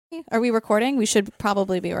we? Are we recording? We should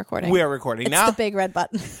probably be recording. We are recording now. It's the big red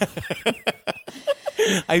button.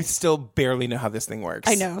 I still barely know how this thing works.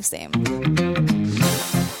 I know, same.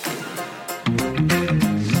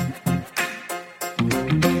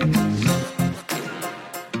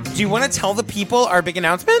 Do you want to tell the people our big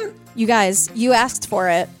announcement? You guys, you asked for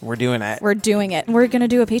it. We're doing it. We're doing it. We're going to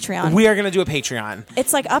do a Patreon. We are going to do a Patreon.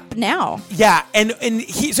 It's like up now. Yeah,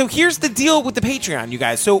 so here's the deal with the Patreon, you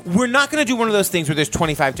guys. So we're not going to do one of those things where there's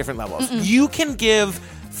 25 different levels. You can give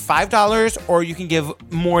 $5 or you can give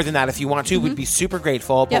more than that if you want to. We'd be super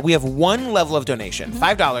grateful. But we have one level of donation,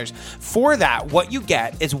 $5. For that, what you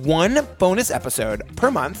get is one bonus episode per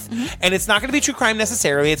month. And it's not going to be true crime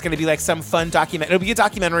necessarily. It's going to be like some fun documentary. It'll be a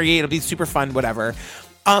documentary. It'll be super fun, whatever.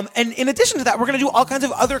 And in addition to that, we're going to do all kinds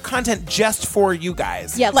of other content just for you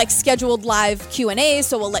guys. Yeah, like scheduled live Q&A,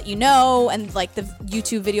 so we'll let you know. And like the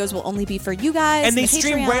YouTube videos will only be for you guys. And they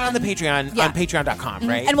stream right on the Patreon, on patreon.com,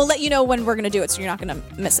 right? And we'll let you know when we're going to do it, so you're not going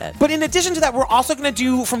to miss it. But in addition to that, we're also going to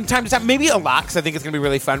do from time to time, maybe a lot, because I think it's going to be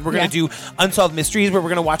really fun. We're going to do Unsolved Mysteries, where we're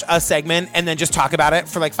going to watch a segment and then just talk about it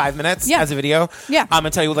for like 5 minutes as a video. Yeah.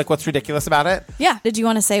 And tell you like what's ridiculous about it. Yeah. Did you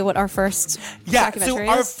want to say what our first documentary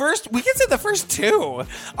is? We can say the first two.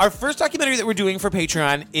 Our first documentary that we're doing for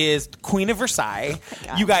Patreon is Queen of Versailles.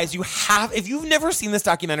 Oh, you guys, if you've never seen this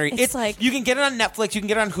documentary, it's like, you can get it on Netflix, you can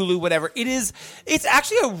get it on Hulu, whatever. It's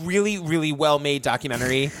actually a really, really well-made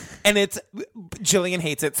documentary, and Jillian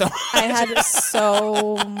hates it so much. I had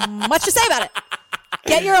so much to say about it.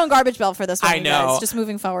 Get your own garbage bell for this one, I know. guys, just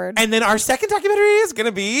moving forward. And then our second documentary is going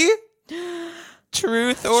to be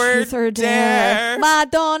Truth or Dare.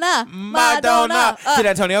 Madonna. Did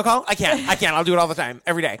Antonio call? I can't. I'll do it all the time,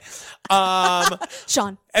 every day.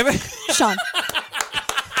 Sean.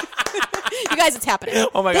 You guys, it's happening.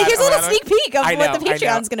 Oh my God. Here's a little sneak peek of what the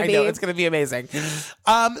Patreon's going to be. It's going to be amazing.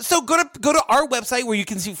 So go to our website where you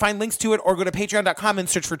can find links to it, or go to patreon.com and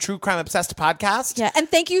search for True Crime Obsessed Podcast. Yeah, and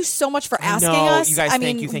thank you so much for asking us. You guys,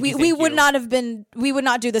 thank you. We would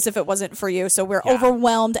not do this if it wasn't for you. So we're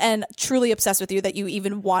overwhelmed and truly obsessed with you that you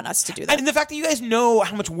even want us to do that. And the fact that you guys know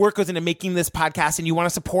how much work goes into making this podcast and you want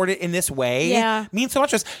to support it in this way means so much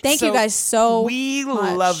to us. Thank you guys so much. We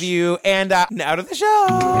love you. And now to the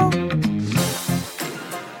show.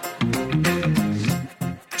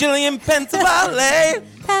 Jillian Pensavalle.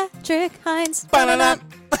 Patrick Hines. Ba-na-na.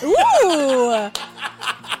 Ooh.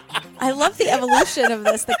 I love the evolution of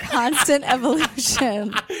this, the constant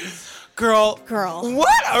evolution. Girl.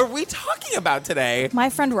 What are we talking about today? My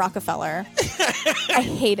Friend Rockefeller. I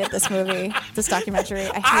hated this movie, this documentary.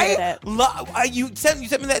 I hated it. You sent me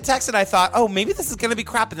that text and I thought, oh, maybe this is going to be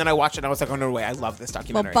crap. And then I watched it and I was like, oh, no way. I love this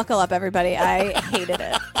documentary. Well, buckle up, everybody. I hated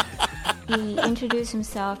it. He introduced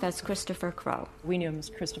himself as Christopher Crowe. We knew him as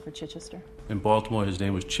Christopher Chichester. In Baltimore, his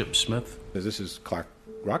name was Chip Smith. This is Clark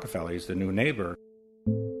Rockefeller. He's the new neighbor.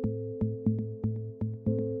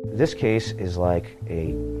 This case is like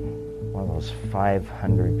one of those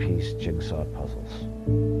 500-piece jigsaw puzzles.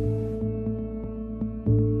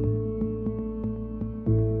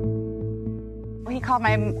 He called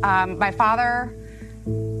my father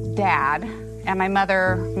Dad and my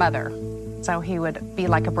mother. So he would be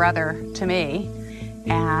like a brother to me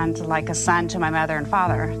and like a son to my mother and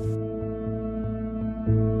father.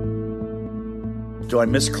 Do I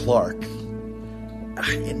miss Clark?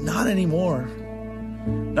 Not anymore.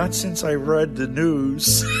 Not since I read the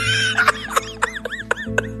news.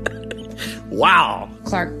 Wow.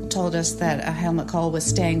 Clark told us that Helmut Kohl was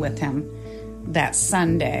staying with him that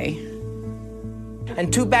Sunday.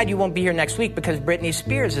 And too bad you won't be here next week because Britney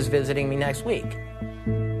Spears is visiting me next week.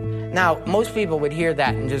 Now, most people would hear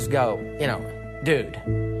that and just go, dude.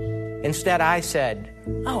 Instead, I said,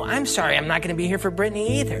 oh, I'm sorry, I'm not going to be here for Britney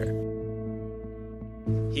either.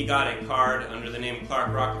 He got a card under the name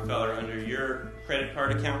Clark Rockefeller under your credit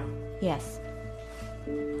card account? Yes.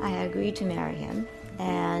 I had agreed to marry him,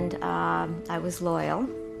 and I was loyal.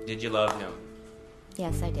 Did you love him?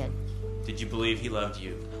 Yes, I did. Did you believe he loved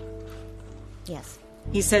you? Yes.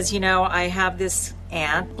 He says, I have this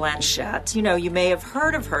aunt, Blanchette. You may have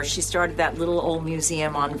heard of her. She started that little old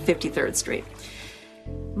museum on 53rd Street.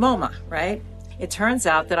 MoMA, right? It turns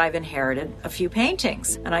out that I've inherited a few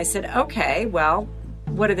paintings. And I said, okay, well,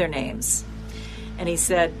 what are their names? And he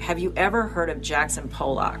said, have you ever heard of Jackson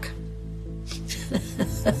Pollock?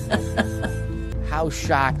 How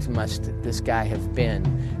shocked must this guy have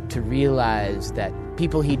been to realize that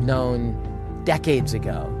people he'd known decades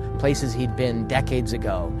ago, places he'd been decades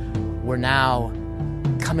ago, were now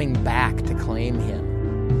coming back to claim him.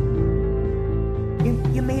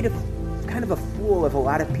 You made kind of a fool of a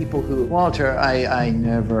lot of people who... Walter, I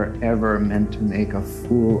never, ever meant to make a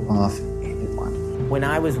fool of anyone. When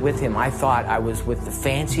I was with him, I thought I was with the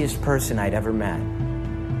fanciest person I'd ever met.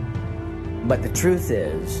 But the truth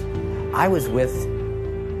is, I was with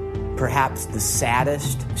perhaps the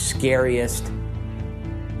saddest, scariest,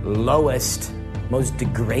 lowest, most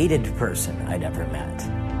degraded person I'd ever met.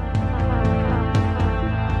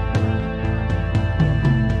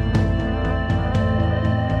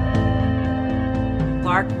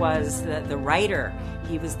 Clark was the writer,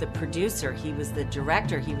 he was the producer, he was the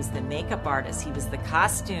director, he was the makeup artist, he was the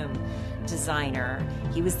costume designer,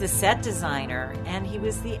 he was the set designer, and he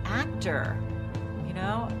was the actor,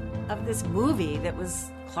 of this movie that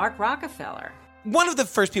was Clark Rockefeller. One of the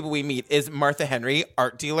first people we meet is Martha Henry,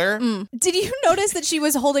 art dealer. Did you notice that she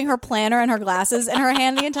was holding her planner and her glasses in her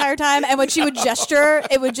hand the entire time? And when she would gesture,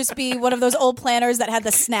 it would just be one of those old planners that had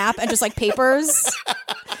the snap and just like papers.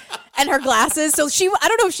 And her glasses. So I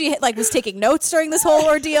don't know if she was taking notes during this whole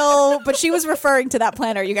ordeal, but she was referring to that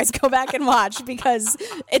planner. You guys go back and watch because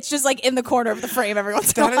it's just like in the corner of the frame every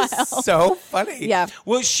once in a while. That is so funny. Yeah.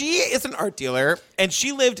 Well, she is an art dealer and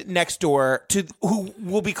she lived next door to who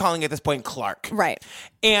we'll be calling at this point Clark. Right.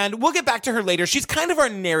 And we'll get back to her later. She's kind of our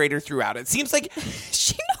narrator throughout. It seems like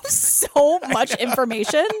she knows so much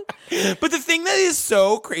information. But the thing that is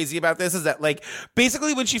so crazy about this is that,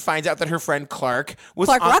 basically when she finds out that her friend Clark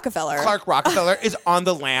Rockefeller is on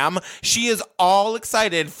the lam, she is all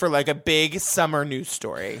excited for a big summer news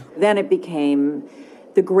story. Then it became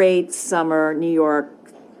the great summer New York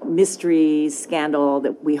mystery scandal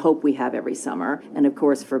that we hope we have every summer. And of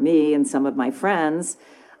course, for me and some of my friends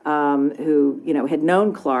who, had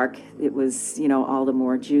known Clark, it was, all the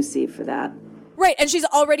more juicy for that. Right. And she's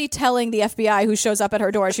already telling the FBI who shows up at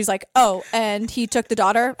her door. She's like, oh, and he took the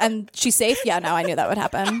daughter and she's safe? Yeah, no, I knew that would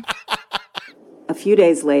happen. A few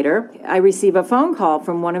days later, I receive a phone call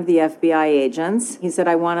from one of the FBI agents. He said,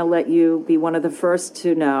 I want to let you be one of the first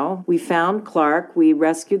to know. We found Clark. We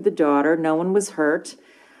rescued the daughter. No one was hurt.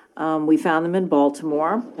 We found them in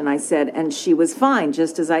Baltimore. And I said, and she was fine,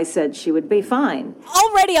 just as I said she would be fine.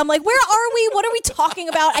 Already, I'm like, where are we? What are we talking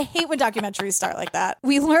about? I hate when documentaries start like that.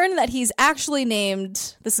 We learn that he's actually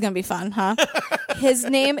named, this is going to be fun, huh? His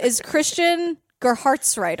name is Christian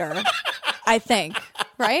Gerhartsreiter, I think,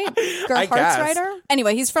 right? Gerhartsreiter?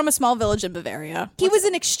 Anyway, he's from a small village in Bavaria. He was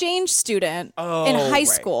an exchange student in high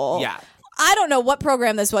school. Yeah. I don't know what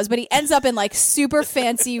program this was, but he ends up in super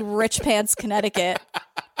fancy Rich Pants, Connecticut.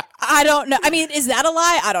 I don't know. I mean, is that a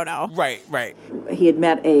lie? I don't know. Right. He had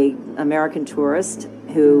met a American tourist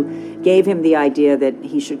who gave him the idea that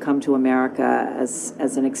he should come to America as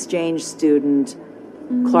an exchange student.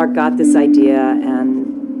 Clark got this idea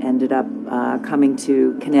and ended up coming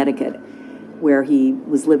to Connecticut, where he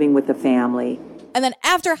was living with a family. And then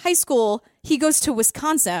after high school, he goes to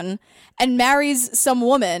Wisconsin and marries some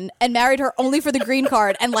woman and married her only for the green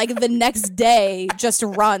card. And the next day just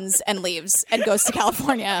runs and leaves and goes to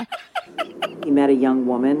California. He met a young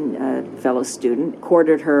woman, a fellow student,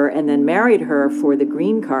 courted her and then married her for the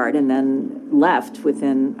green card and then left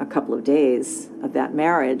within a couple of days of that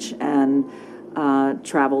marriage and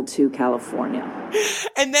traveled to California.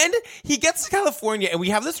 And then he gets to California and we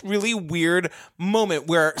have this really weird moment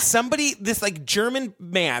where this German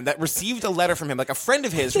man that received a letter from him, a friend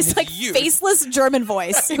of his, this faceless German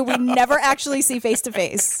voice who we never actually see face to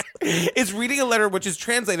face, is reading a letter which is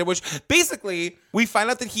translated, which basically we find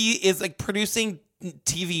out that he is producing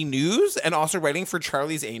TV news and also writing for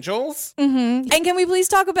Charlie's Angels. Mm-hmm. And can we please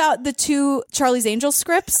talk about the two Charlie's Angels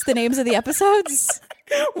scripts, the names of the episodes?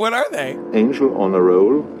 What are they? Angel on a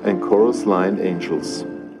Roll and Chorus Line Angels.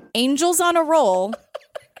 Angels on a Roll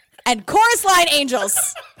and Chorus Line Angels.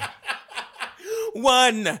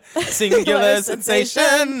 One singular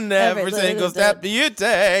sensation, every single step you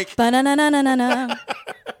take. Ba-na-na-na-na-na.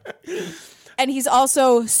 And he's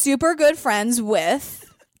also super good friends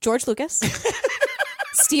with George Lucas,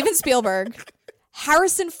 Steven Spielberg,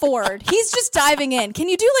 Harrison Ford. He's just diving in. Can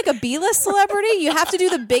you do a B-list celebrity? You have to do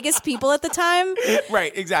the biggest people at the time.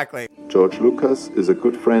 Right, exactly. George Lucas is a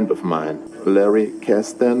good friend of mine. Larry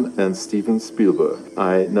Kasdan and Steven Spielberg.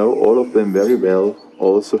 I know all of them very well,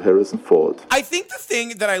 also Harrison Ford. I think the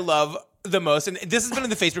thing that I love the most, and this has been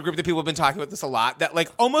in the Facebook group that people have been talking about this a lot, that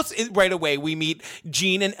almost right away we meet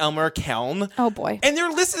Gene and Elmer Keln. Oh boy. And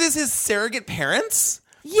they're listed as his surrogate parents.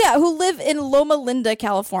 Yeah, who live in Loma Linda,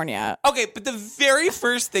 California. Okay, but the very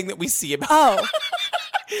first thing that we see about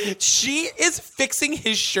she is fixing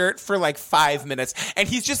his shirt for 5 minutes, and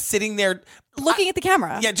he's just sitting there looking at the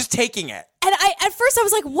camera. Yeah, just taking it. And at first I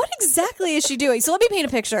was like, what exactly is she doing? So let me paint a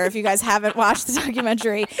picture if you guys haven't watched the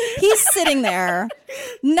documentary. He's sitting there,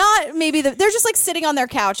 they're just like sitting on their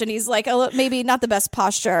couch, and he's like maybe not the best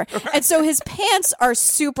posture. And so his pants are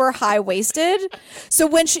super high-waisted. So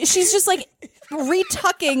when she's just like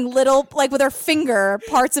retucking little, like with her finger,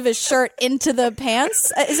 parts of his shirt into the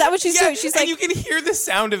pants. Is that what she's doing? She's like, you can hear the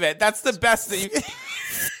sound of it. That's the best that you can.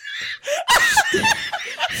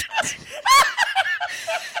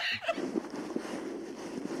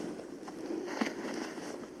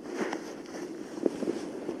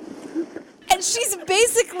 And she's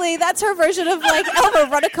basically, that's her version of like, Elmer,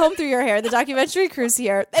 run a comb through your hair. The documentary crew's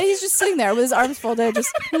here. And he's just sitting there with his arms folded.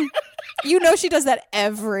 Just, she does that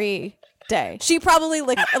every day. She probably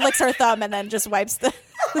licks her thumb and then just wipes the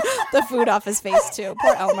food off his face too.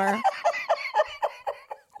 Poor Elmer.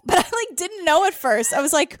 But I didn't know at first. I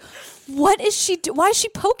was like, what is she why is she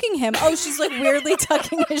poking him? Oh, she's weirdly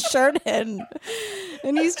tucking his shirt in.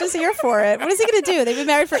 And he's just here for it. What is he going to do? They've been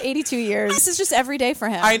married for 82 years. This is just every day for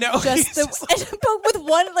him. I know. With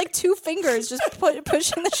one, 2 fingers, just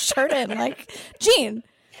pushing the shirt in. Gene,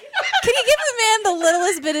 can you give the man the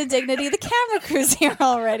littlest bit of dignity? The camera crew's here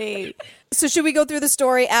already. So should we go through the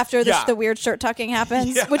story after the weird shirt tucking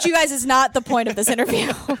happens? Yeah. Which, you guys, is not the point of this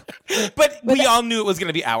interview. But we all knew it was going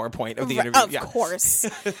to be our point of the interview. Of course.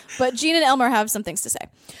 But Gene and Elmer have some things to say.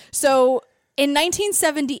 So in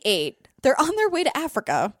 1978, they're on their way to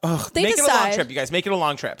Africa. Make it a long trip, you guys. Make it a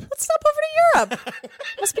long trip. Let's stop over to Europe.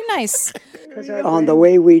 Must be nice. On the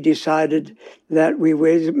way, we decided that we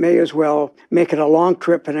may as well make it a long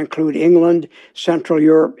trip and include England, Central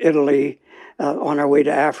Europe, Italy, on our way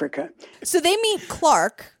to Africa. So they meet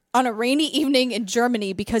Clark on a rainy evening in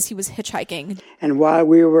Germany because he was hitchhiking. And while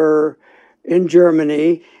we were in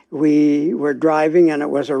Germany, we were driving, and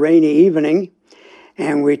it was a rainy evening,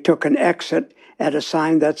 and we took an exit at a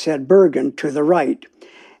sign that said Bergen to the right.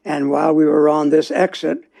 And while we were on this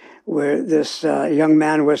exit, where this young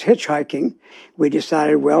man was hitchhiking, we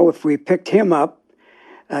decided, well, if we picked him up,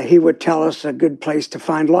 he would tell us a good place to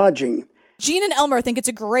find lodging. Gene and Elmer think it's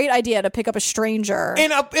a great idea to pick up a stranger.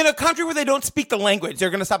 In a country where they don't speak the language, they're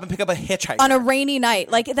going to stop and pick up a hitchhiker. On a rainy night.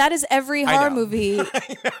 That is every horror movie.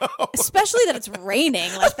 I know. Especially that it's raining.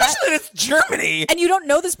 Especially that it's Germany. And you don't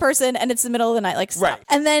know this person, and it's the middle of the night. Stop. Right.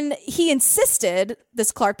 And then he insisted,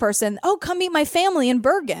 this Clark person, come meet my family in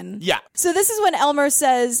Bergen. Yeah. So this is when Elmer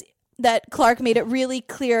says that Clark made it really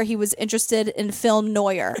clear he was interested in film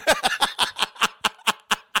noir.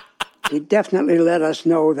 He definitely let us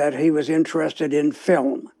know that he was interested in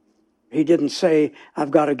film. He didn't say,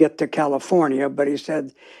 I've got to get to California, but he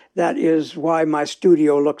said, that is why my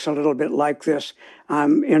studio looks a little bit like this.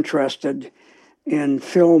 I'm interested in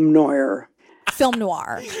film noir. Film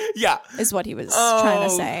noir. Yeah. Is what he was trying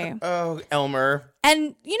to say. Oh, Elmer.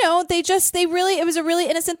 And, it was a really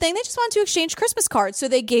innocent thing. They just wanted to exchange Christmas cards. So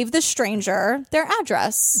they gave the stranger their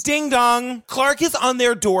address. Ding dong. Clark is on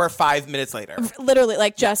their door 5 minutes later. Literally,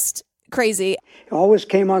 just crazy. It always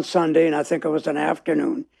came on Sunday, and I think it was an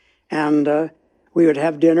afternoon. And we would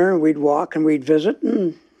have dinner, and we'd walk, and we'd visit,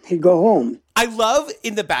 and he'd go home. I love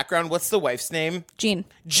in the background, what's the wife's name? Jean.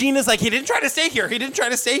 Jean is like, he didn't try to stay here. He didn't try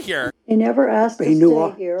to stay here. He never asked to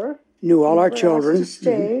stay here. Knew all our children. To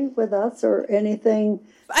stay with us or anything.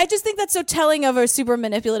 I just think that's so telling of a super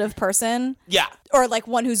manipulative person. Yeah. Or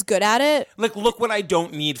one who's good at it. Look what I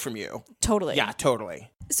don't need from you. Totally. Yeah, totally.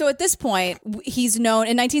 So at this point, he's known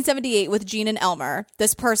in 1978 with Gene and Elmer.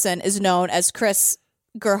 This person is known as Chris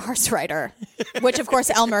Gerhardsreiter, which of course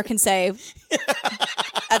Elmer can say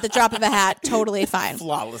at the drop of a hat, totally fine.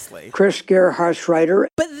 Flawlessly. Chris Gerhardsreiter.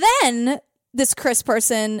 But then this Chris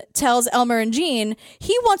person tells Elmer and Gene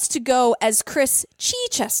he wants to go as Chris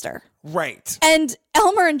Chichester. Right. And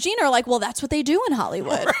Elmer and Gene are like, well, that's what they do in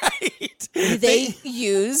Hollywood. Right. They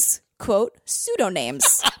use, quote,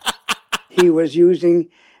 pseudonyms. He was using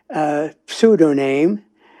a pseudonym,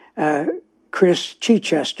 Chris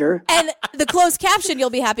Chichester. And the closed caption, you'll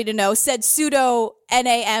be happy to know, said pseudo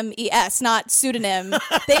NAMES, not pseudonym.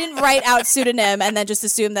 They didn't write out pseudonym and then just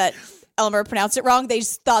assume that Elmer pronounced it wrong. They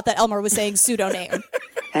just thought that Elmer was saying pseudonym.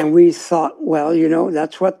 And we thought, well,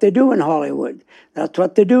 that's what they do in Hollywood. That's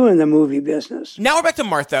what they do in the movie business. Now we're back to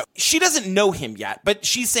Martha. She doesn't know him yet, but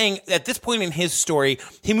she's saying at this point in his story,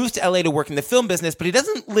 he moves to LA to work in the film business, but he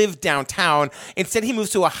doesn't live downtown. Instead, he moves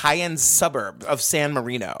to a high-end suburb of San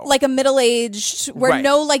Marino. Like a middle-aged, where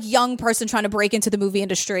no young person trying to break into the movie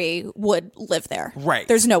industry would live there. Right.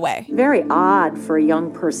 There's no way. Very odd for a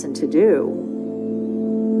young person to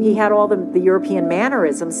do. He had all the European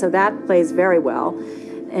mannerisms, so that plays very well.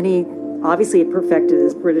 And he obviously had perfected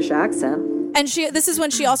his British accent. And this is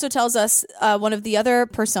when she also tells us one of the other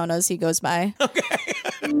personas he goes by.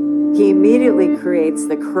 He immediately creates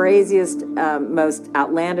the craziest, most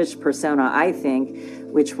outlandish persona, I think,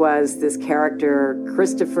 which was this character,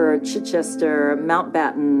 Christopher Chichester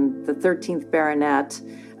Mountbatten, the 13th Baronet,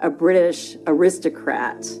 a British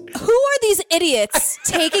aristocrat. Who are these idiots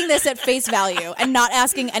taking this at face value and not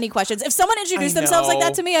asking any questions? If someone introduced themselves like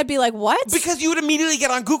that to me, I'd be like, what? Because you would immediately get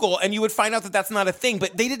on Google and you would find out that that's not a thing,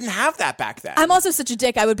 but they didn't have that back then. I'm also such a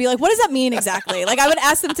dick. I would be like, what does that mean exactly? Like, I would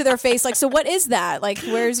ask them to their face, like, so what is that? Like,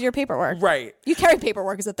 where's your paperwork? Right. You carry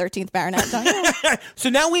paperwork as a 13th Baronet, don't you? So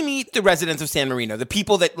now we meet the residents of San Marino, the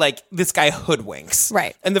people that, like, this guy hoodwinks.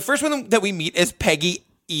 Right. And the first one that we meet is Peggy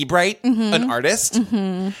Ebright, an artist.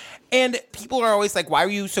 And people are always like, why are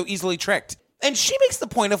you so easily tricked? And she makes the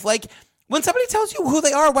point of, like, when somebody tells you who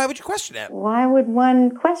they are, why would you question it? Why would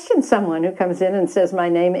one question someone who comes in and says, my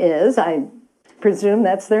name is, I presume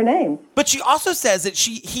that's their name. But she also says that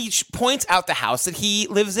he points out the house that he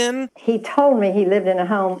lives in. He told me he lived in a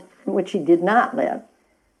home in which he did not live,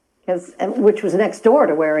 which was next door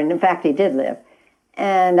to where, in fact, he did live.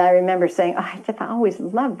 And I remember saying, I always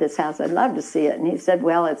loved this house. I'd love to see it. And he said,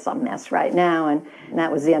 well, it's a mess right now. And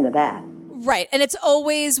that was the end of that. Right. And it's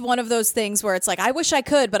always one of those things where it's like, I wish I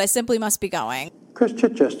could, but I simply must be going. Chris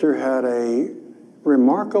Chichester had a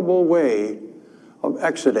remarkable way of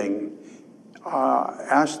exiting.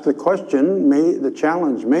 Asked the question, the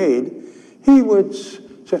challenge made, he would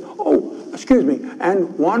say, oh, excuse me,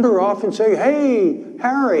 and wander off and say, hey,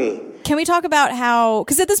 Harry. Can we talk about how,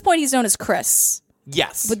 because at this point he's known as Chris.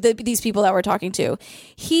 Yes. With these people that we're talking to.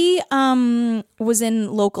 He was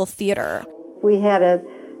in local theater. We had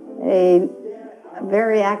a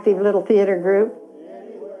very active little theater group.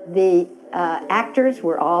 The actors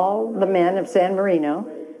were all the men of San Marino,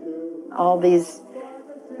 all these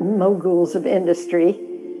moguls of industry,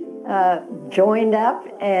 joined up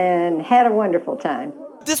and had a wonderful time.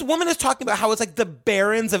 This woman is talking about how it's like the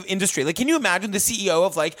barons of industry. Like, can you imagine the CEO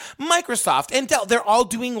of like Microsoft and Dell? They're all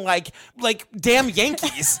doing like damn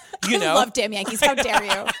Yankees, you know? I love damn Yankees. How dare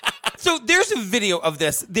you? So there's a video of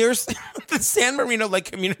this. There's the San Marino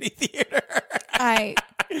like community theater.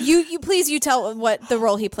 You tell what the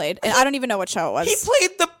role he played. And I don't even know what show it was. He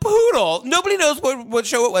played the poodle. Nobody knows what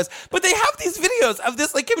show it was. But they have these videos of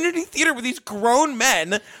this like community theater with these grown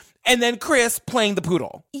men. And then Chris playing the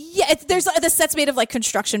poodle. Yeah, there's the set's made of like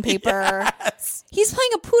construction paper. Yes. He's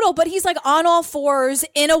playing a poodle, but he's like on all fours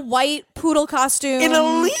in a white poodle costume. In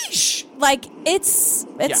a leash. Like, it's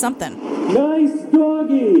something. Nice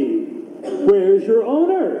doggy. Where's your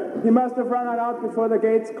owner? He must have run out before the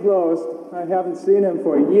gates closed. I haven't seen him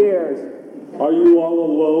for years. Are you all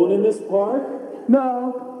alone in this park?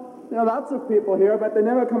 No. There are lots of people here, but they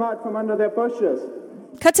never come out from under their bushes.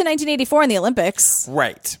 Cut to 1984 in the Olympics.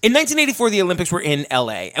 Right. In 1984, the Olympics were in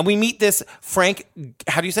L.A., and we meet this Frank,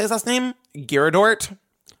 how do you say his last name? Giradort?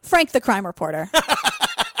 Frank the crime reporter.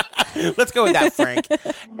 Let's go with that, Frank.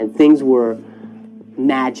 And things were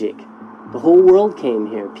magic. The whole world came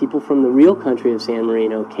here. People from the real country of San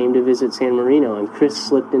Marino came to visit San Marino, and Chris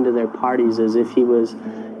slipped into their parties as if he was,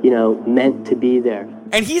 meant to be there.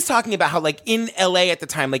 And he's talking about how, like, in L.A. at the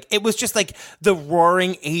time, like, it was just, like, the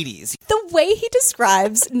roaring 80s. The way he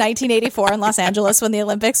describes 1984 in Los Angeles when the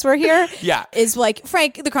Olympics were here is like,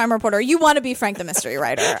 Frank, the crime reporter, you want to be Frank the mystery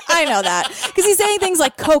writer. I know that. Because he's saying things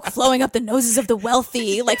like Coke flowing up the noses of the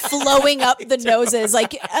wealthy, like, flowing up the noses.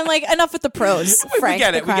 Like, I'm like, enough with the prose, Frank, we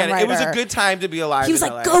get the crime writer. It was a good time to be alive. He was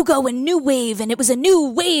like, go-go and new wave, and it was a new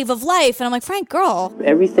wave of life. And I'm like, Frank, girl.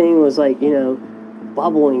 Everything was like,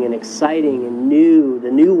 bubbling and exciting and new. The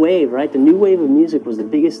new wave, right? The new wave of music was the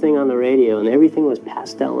biggest thing on the radio, and everything was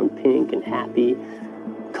pastel and pink and happy.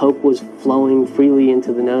 Coke was flowing freely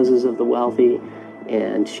into the noses of the wealthy,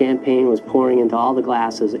 and champagne was pouring into all the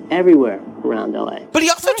glasses everywhere around LA. But he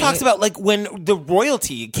also talks about, like, when the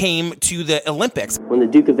royalty came to the Olympics. When the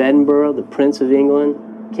Duke of Edinburgh, the Prince of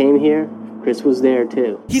England, came here, Chris was there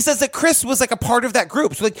too. He says that Chris was like a part of that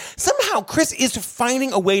group. So like somehow Chris is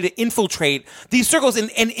finding a way to infiltrate these circles and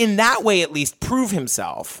in that way at least prove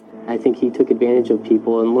himself. I think he took advantage of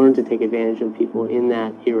people and learned to take advantage of people in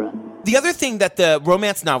that era. The other thing that the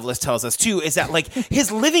romance novelist tells us too is that like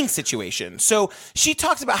his living situation. So she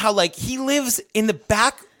talks about how like he lives in the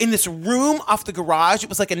back in this room off the garage. It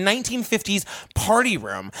was like a 1950s party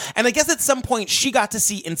room. And I guess at some point she got to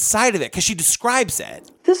see inside of it because she describes it.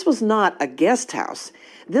 This was not a guest house.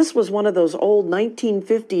 This was one of those old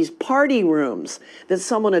 1950s party rooms that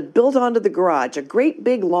someone had built onto the garage, a great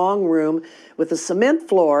big long room with a cement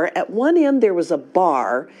floor. At one end there was a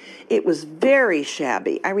bar. It was very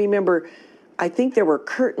shabby. I remember I think there were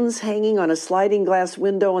curtains hanging on a sliding glass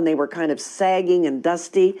window, and they were kind of sagging and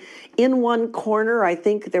dusty. In one corner, I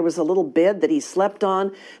think there was a little bed that he slept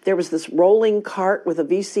on. There was this rolling cart with a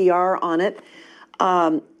VCR on it.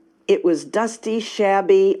 It was dusty,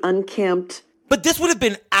 shabby, unkempt. But this would have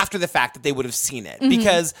been after the fact that they would have seen it,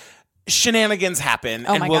 because shenanigans happen,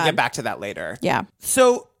 and we'll get back to that later. Yeah.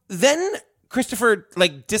 So then Christopher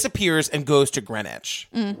disappears and goes to Greenwich.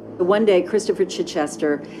 One day, Christopher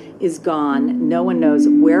Chichester is gone. No one knows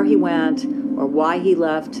where he went or why he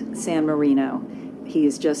left San Marino. He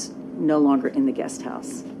is just no longer in the guest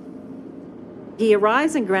house. He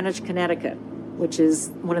arrives in Greenwich, Connecticut, which is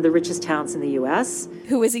one of the richest towns in the U.S.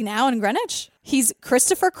 Who is he now in Greenwich? He's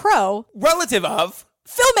Christopher Crowe. Relative of?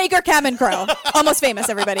 Filmmaker Cameron Crowe. Almost famous,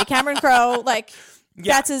 everybody. Cameron Crowe,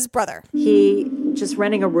 that's his brother. He just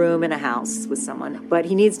renting a room in a house with someone, but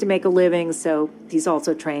he needs to make a living, so he's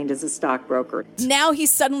also trained as a stockbroker. Now he's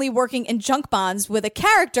suddenly working in junk bonds with a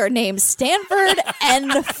character named Stanford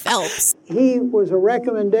N. Phelps. He was a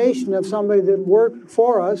recommendation of somebody that worked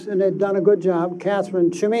for us and had done a good job,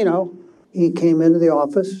 Catherine Cimino. He came into the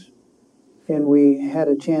office, and we had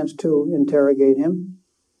a chance to interrogate him.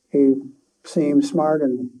 He seemed smart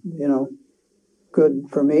and, good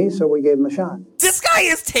for me, so we gave him a shot. This guy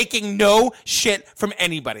is taking no shit from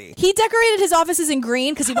anybody. He decorated his offices in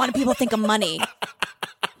green because he wanted people to think of money.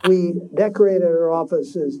 We decorated our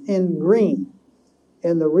offices in green.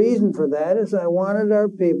 And the reason for that is I wanted our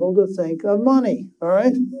people to think of money, all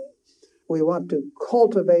right? We want to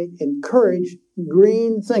cultivate, encourage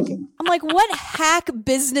green thinking. I'm like, what hack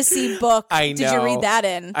businessy book did you read that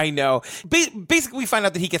in? I know. Basically, we find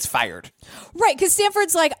out that he gets fired. Right, because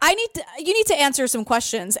Stanford's like, you need to answer some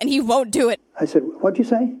questions, and he won't do it. I said, what'd you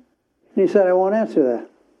say? And he said, I won't answer that.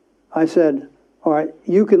 I said, all right,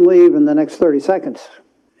 you can leave in the next 30 seconds.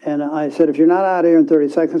 And I said, if you're not out of here in 30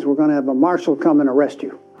 seconds, we're going to have a marshal come and arrest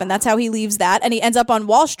you. And that's how he leaves that. And he ends up on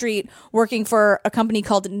Wall Street working for a company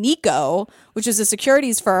called Nikko, which is a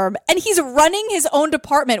securities firm. And he's running his own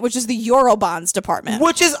department, which is the Eurobonds department.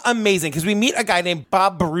 Which is amazing because we meet a guy named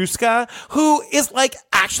Bob Baruska who is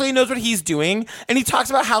actually knows what he's doing. And he talks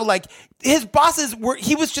about how his bosses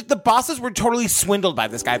the bosses were totally swindled by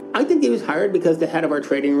this guy. I think he was hired because the head of our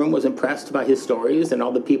trading room was impressed by his stories and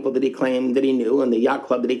all the people that he claimed that he knew and the yacht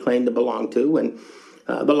club that he claimed to belong to. And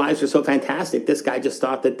the lives were so fantastic. This guy just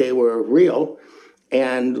thought that they were real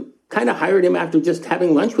and kind of hired him after just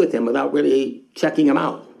having lunch with him without really checking him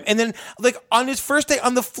out. And then, on his first day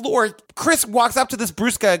on the floor, Chris walks up to this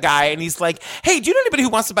Bruska guy and he's like, hey, do you know anybody who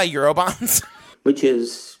wants to buy Eurobonds? Which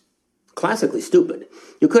is classically stupid.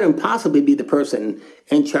 You couldn't possibly be the person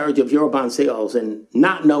in charge of Eurobond sales and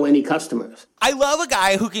not know any customers. I love a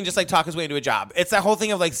guy who can just talk his way into a job. It's that whole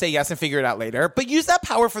thing of say yes and figure it out later, but use that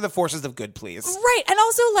power for the forces of good, please. Right. And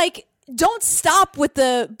also don't stop with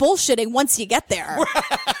the bullshitting once you get there.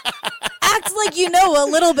 Act like you know a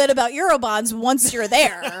little bit about Eurobonds once you're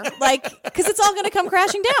there. Because it's all going to come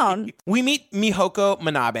crashing down. We meet Mihoko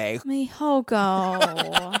Manabe.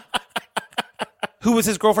 Mihoko. Who was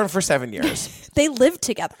his girlfriend for 7 years. They lived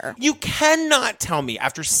together. You cannot tell me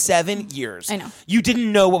after 7 years I know. You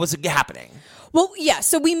didn't know what was happening. Well, yeah,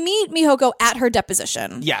 so we meet Mihoko at her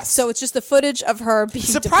deposition. Yes. So it's just the footage of her being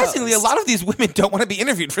Surprisingly, deposed. a lot of these women don't want to be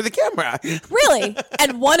interviewed for the camera. Really?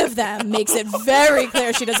 And one of them makes it very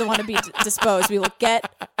clear she doesn't want to be disposed. We will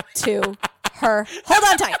get to her. Hold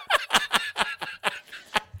on tight.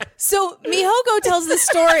 So Mihoko tells the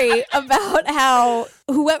story about how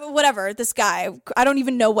whatever this guy, I don't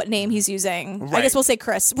even know what name he's using. Right. I guess we'll say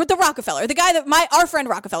Chris. With the Rockefeller, the guy our friend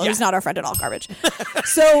Rockefeller, who's not our friend at all, garbage.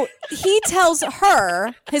 So he tells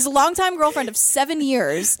her, his longtime girlfriend of 7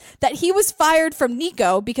 years, that he was fired from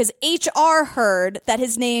Nikko because HR heard that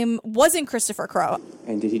his name wasn't Christopher Crowe.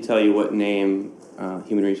 And did he tell you what name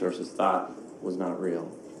Human Resources thought was not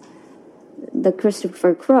real? The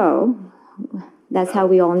Christopher Crowe. That's how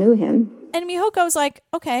we all knew him. And Mihoko's like,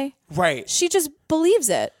 okay. Right. She just believes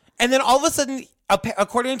it. And then all of a sudden,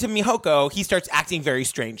 according to Mihoko, he starts acting very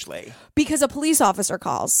strangely. Because a police officer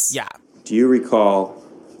calls. Yeah. Do you recall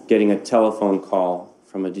getting a telephone call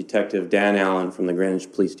from a detective, Dan Allen, from the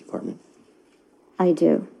Greenwich Police Department? I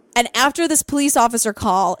do. And after this police officer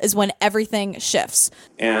call is when everything shifts.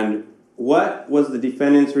 And what was the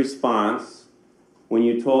defendant's response when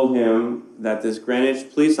you told him that this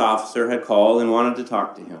Greenwich police officer had called and wanted to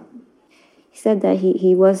talk to him? He said that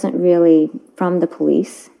he wasn't really from the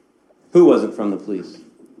police. Who wasn't from the police?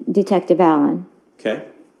 Detective Allen. Okay.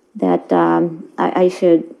 That I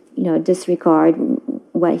should, disregard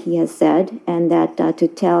what he has said, and that to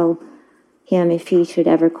tell him if he should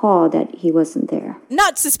ever call that he wasn't there.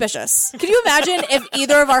 Not suspicious. Can you imagine if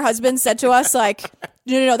either of our husbands said to us, like,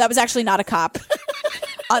 no, that was actually not a cop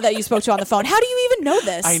that you spoke to on the phone. How do you even know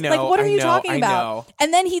this? I know. Like, what are you talking about? Know.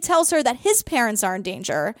 And then he tells her that his parents are in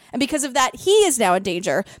danger. And because of that, he is now in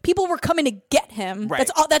danger. People were coming to get him. Right.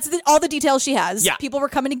 That's all the details she has. Yeah. People were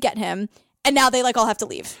coming to get him. And now they all have to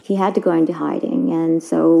leave. He had to go into hiding. And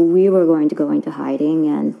so we were going to go into hiding,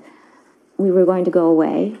 and we were going to go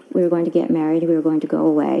away. We were going to get married. We were going to go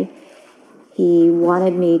away. He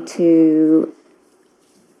wanted me to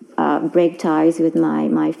break ties with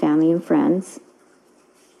my family and friends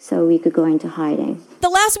so we could go into hiding. The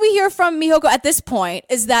last we hear from Mihoko at this point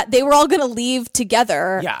is that they were all going to leave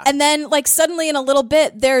together. Yeah. And then suddenly in a little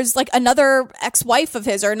bit, there's another ex-wife of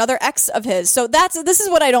his or another ex of his. So this is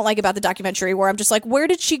what I don't like about the documentary, where I'm just like, where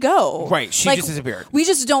did she go? Right. She just disappeared. We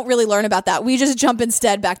just don't really learn about that. We just jump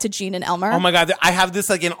instead back to Jean and Elmer. Oh my God. I have this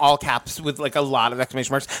in all caps with a lot of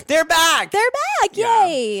exclamation marks. They're back. They're back. Yeah.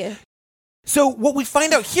 Yay. So what we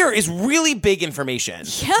find out here is really big information.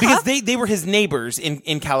 Yeah. Because they were his neighbors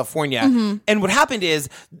in California. Mm-hmm. And what happened is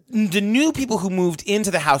the new people who moved into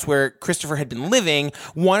the house where Christopher had been living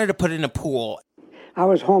wanted to put in a pool. I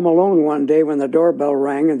was home alone one day when the doorbell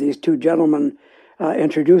rang, and these two gentlemen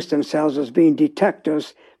introduced themselves as being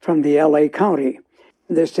detectives from the L.A. County.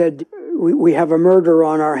 They said, we have a murder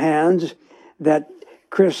on our hands, that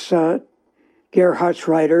Chris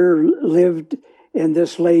Gerhardsreiter lived in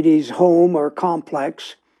this lady's home or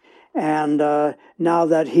complex, and now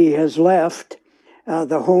that he has left,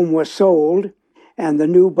 the home was sold, and the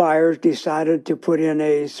new buyers decided to put in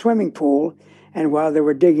a swimming pool, and while they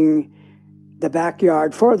were digging the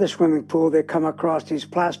backyard for the swimming pool, they come across these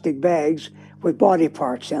plastic bags with body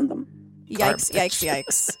parts in them. Yikes, yikes,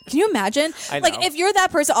 yikes. Can you imagine? I know. If you're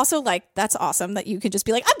that person, also, that's awesome that you could just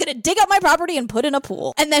be like, I'm going to dig up my property and put in a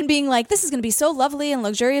pool. And then being like, this is going to be so lovely and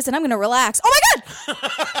luxurious and I'm going to relax. Oh my God!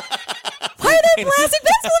 Why are there plastic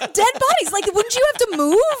bags full of dead bodies? Wouldn't you have to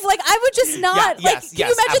move? I would just not. Yeah, yes, can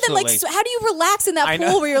you imagine absolutely. that? How do you relax in that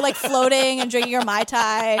pool where you're floating and drinking your Mai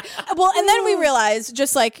Tai? Well, and then we realize,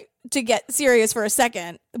 just to get serious for a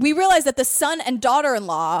second, we realized that the son and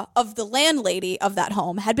daughter-in-law of the landlady of that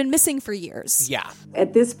home had been missing for years. Yeah.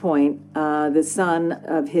 At this point, the son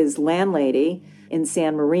of his landlady in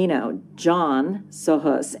San Marino, John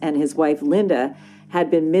Sohus, and his wife Linda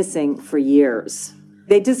had been missing for years.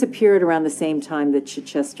 They disappeared around the same time that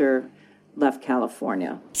Chichester left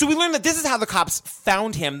California. So we learned that this is how the cops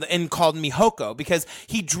found him and called Mihoko, because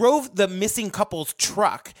he drove the missing couple's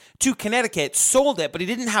truck to Connecticut, sold it, but he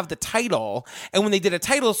didn't have the title. And when they did a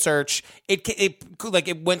title search, it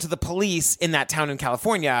went to the police in that town in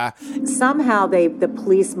California. Somehow the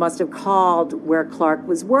police must have called where Clark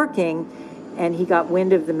was working, and he got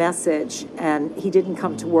wind of the message, and he didn't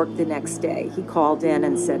come to work the next day. He called in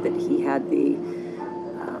and said that he had the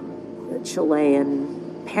Chilean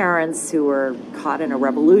parents who were caught in a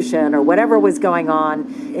revolution or whatever was going on,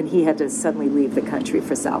 and he had to suddenly leave the country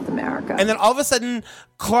for South America. And then all of a sudden,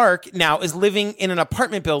 Clark now is living in an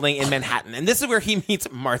apartment building in Manhattan, and this is where he meets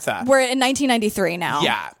Martha. We're in 1993 now.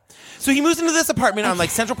 Yeah. So he moves into this apartment on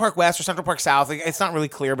Central Park West or Central Park South. It's not really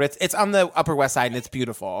clear, but it's on the Upper West Side, and it's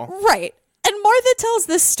beautiful. Right. And Martha tells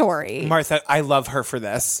this story. Martha, I love her for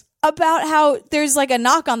this. About how there's a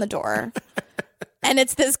knock on the door, and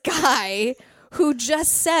it's this guy who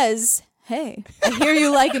just says, hey, I hear you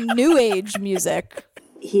like New Age music.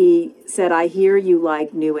 He said, I hear you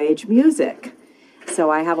like New Age music. So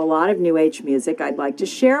I have a lot of New Age music I'd like to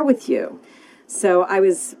share with you. So I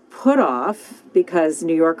was put off because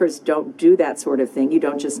New Yorkers don't do that sort of thing. You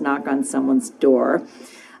don't just knock on someone's door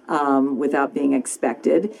without being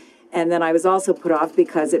expected. And then I was also put off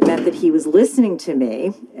because it meant that he was listening to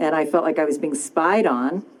me, and I felt like I was being spied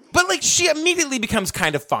on. But she immediately becomes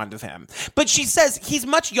kind of fond of him. But she says he's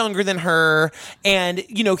much younger than her, and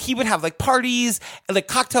he would have parties,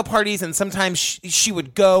 cocktail parties, and sometimes she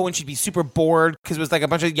would go and she'd be super bored because it was a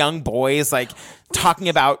bunch of young boys talking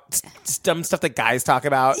about dumb stuff that guys talk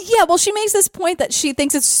about. Yeah, well, she makes this point that she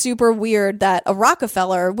thinks it's super weird that a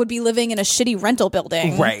Rockefeller would be living in a shitty rental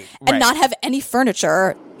building, and not have any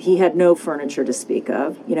furniture. He had no furniture to speak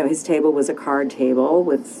of. His table was a card table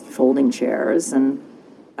with folding chairs, and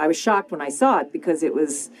I was shocked when I saw it because it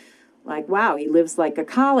was wow, he lives like a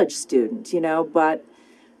college student, but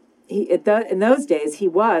in those days he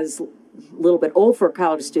was a little bit old for a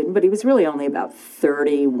college student, but he was really only about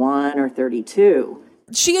 31 or 32.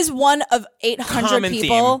 She is one of 800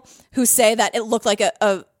 people who say that it looked like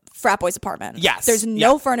a frat boy's apartment. Yes. There's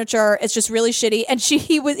no furniture. It's just really shitty. And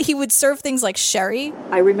he would serve things like sherry.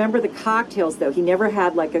 I remember the cocktails, though. He never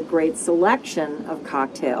had a great selection of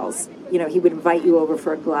cocktails. he would invite you over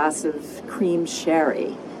for a glass of cream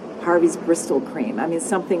sherry, Harvey's Bristol cream. I mean,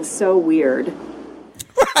 something so weird.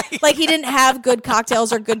 Like he didn't have good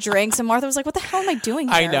cocktails or good drinks, and Martha was like, "What the hell am I doing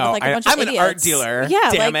here?" I know. With, like, a bunch of I'm an idiots. art dealer.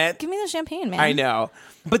 Yeah, Damn like, it. give me the champagne, man. I know.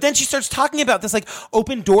 But then she starts talking about this like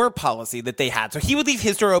open door policy that they had. So he would leave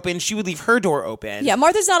his door open, she would leave her door open. Yeah,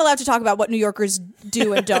 Martha's not allowed to talk about what New Yorkers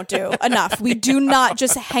do and don't do. Enough. We do not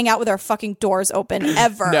just hang out with our fucking doors open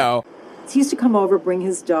ever. No. He used to come over, bring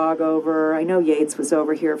his dog over. I know Yates was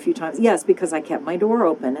over here a few times. Yes, because I kept my door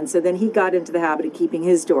open. And so then he got into the habit of keeping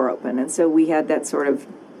his door open. And so we had that sort of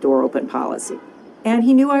door open policy. And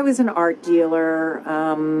he knew I was an art dealer.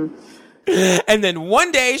 And then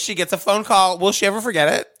one day she gets a phone call. Will she ever forget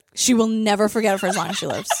it? She will never forget it for as long as she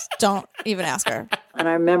lives. Don't even ask her. And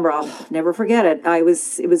I remember, I'll never forget it.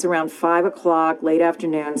 It was around 5 o'clock, late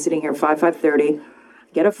afternoon, sitting here, 5:30.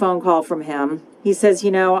 Get a phone call from him. He says,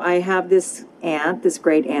 I have this aunt, this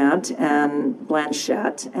great aunt, and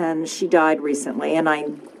Blanchette, and she died recently. And I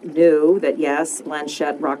knew that, yes,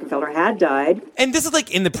 Blanchette Rockefeller had died. And this is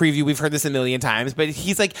like in the preview. We've heard this a million times. But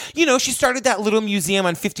he's like, she started that little museum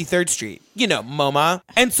on 53rd Street. MoMA.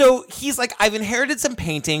 And so he's like, I've inherited some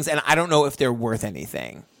paintings, and I don't know if they're worth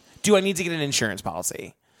anything. Do I need to get an insurance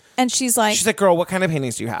policy? And she's like, girl, what kind of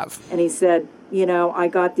paintings do you have? And he said, I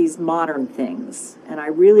got these modern things, and I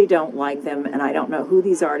really don't like them, and I don't know who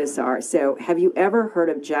these artists are. So have you ever heard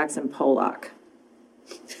of Jackson Pollock?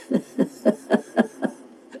 Like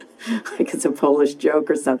it's a Polish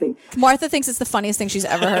joke or something. Martha thinks it's the funniest thing she's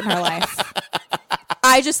ever heard in her life.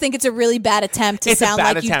 I just think it's a really bad attempt to sound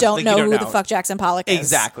like you don't know who the fuck Jackson Pollock is.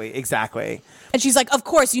 Exactly. And she's like, of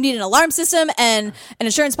course, you need an alarm system and an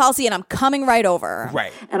insurance policy, and I'm coming right over.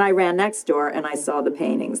 Right. And I ran next door, and I saw the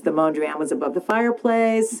paintings. The Mondrian was above the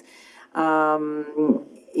fireplace. The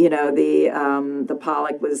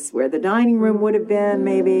Pollock was where the dining room would have been,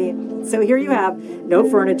 maybe. So here you have no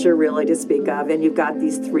furniture really to speak of, and you've got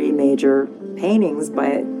these 3 major paintings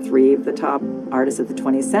by 3 of the top artists of the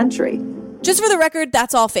 20th century. Just for the record,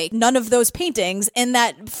 that's all fake. None of those paintings in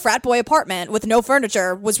that frat boy apartment with no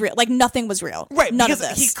furniture was real. Like, nothing was real. Right. None of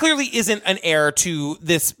because this. he clearly isn't an heir to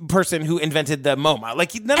this person who invented the MoMA.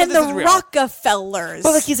 Like, none of this is real. And the Rockefellers.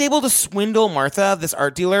 But, he's able to swindle Martha, this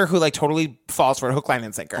art dealer, who, totally falls for a hook, line,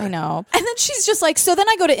 and sinker. I know. And then she's just like, so then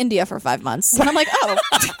I go to India for 5 months. And I'm like, oh,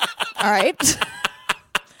 all right.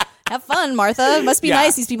 Have fun, Martha. It must be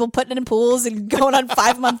nice. These people putting it in pools and going on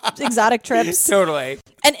 5-month exotic trips. Totally.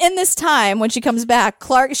 And in this time, when she comes back,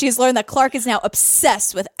 she's learned that Clark is now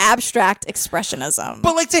obsessed with abstract expressionism.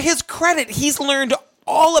 But to his credit, he's learned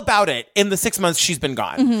all about it in the 6 months she's been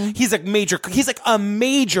gone. Mm-hmm. He's a major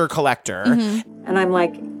collector. Mm-hmm. And I'm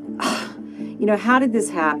like, how did this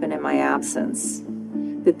happen in my absence?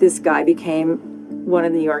 That this guy became one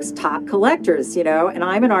of New York's top collectors, and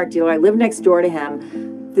I'm an art dealer. I live next door to him.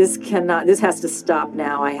 This has to stop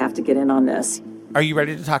now. I have to get in on this. Are you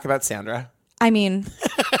ready to talk about Sandra? I mean,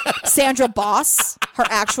 Sandra Boss, her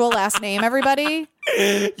actual last name, everybody.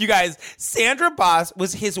 You guys, Sandra Boss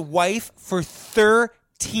was his wife for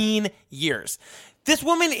 13 years. This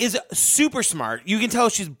woman is super smart. You can tell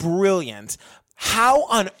she's brilliant. How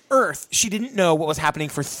on earth she didn't know what was happening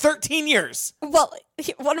for 13 years? Well,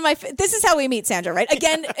 this is how we meet Sandra, right?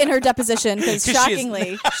 Again, in her deposition, because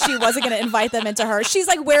shockingly, she wasn't going to invite them into her. She's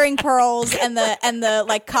wearing pearls and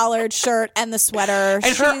the collared shirt and the sweater.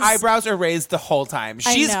 And her eyebrows are raised the whole time.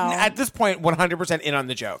 She's at this point 100% in on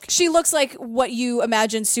the joke. She looks like what you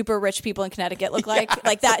imagine super rich people in Connecticut look like. Yeah.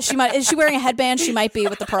 Like that. Is she wearing a headband? She might be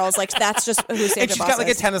with the pearls. That's just who Sandra Boss is. And she's got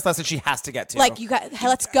a tennis lesson she has to get to.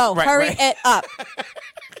 Let's go. Hurry it up.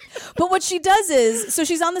 But what she does is, so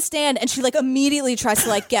she's on the stand and she immediately tries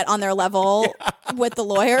to get on their level with the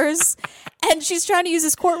lawyers. And she's trying to use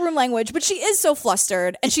this courtroom language, but she is so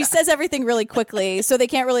flustered and she says everything really quickly so they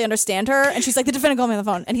can't really understand her. And she's like, the defendant called me on the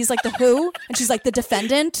phone. And he's like, the who? And she's like, the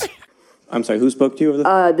defendant. I'm sorry, who spoke to you over the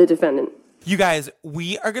phone? The defendant. You guys,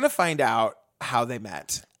 we are going to find out how they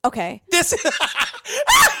met. Okay. This is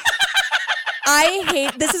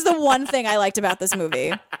the one thing I liked about this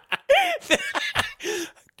movie.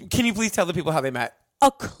 Can you please tell the people how they met? A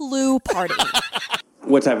Clue party.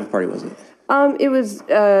 What type of party was it? It was,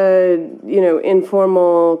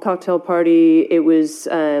 informal cocktail party. It was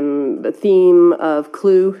a theme of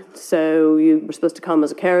Clue. So you were supposed to come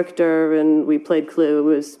as a character, and we played Clue.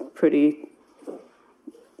 It was pretty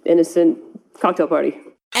innocent cocktail party.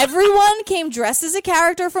 Everyone came dressed as a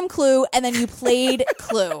character from Clue, and then you played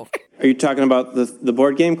Clue. Are you talking about the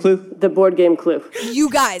board game Clue? The board game Clue. You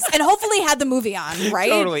guys. And hopefully had the movie on, right?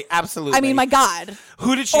 Totally, absolutely. I mean, my God.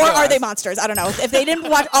 Who did she Or go are as? they monsters? I don't know. If they didn't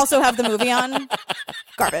also have the movie on,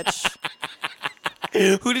 garbage.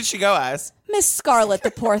 Who did she go as? Miss Scarlet,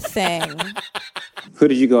 the poor thing. Who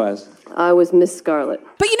did you go as? I was Miss Scarlet.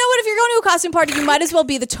 But you know what? If you're going to a costume party, you might as well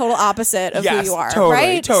be the total opposite of who you are, totally,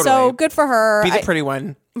 right? Totally. So good for her. Be the pretty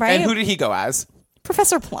one. Right? And who did he go as?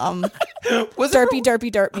 Professor Plum. Derpy,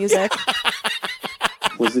 derpy, derp music.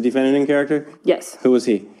 Was the defendant in character? Yes. Who was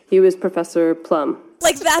he? He was Professor Plum.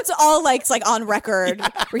 Like, that's all, like, it's like on record.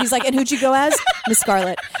 Where he's like, and who'd you go as? Miss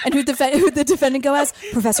Scarlet. And who'd the defendant go as?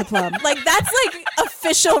 Professor Plum. Like, that's, like,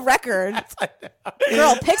 official record.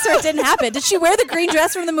 Girl, Pixar, it didn't happen. Did she wear the green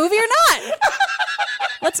dress from the movie or not?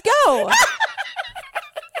 Let's go.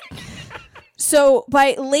 So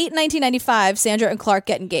by late 1995, Sandra and Clark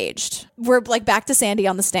get engaged. We're, like, back to Sandy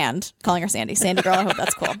on the stand. Calling her Sandy. Sandy girl, I hope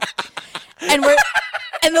that's cool.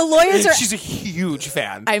 And the lawyers are... She's a huge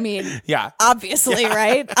fan. I mean, yeah, obviously,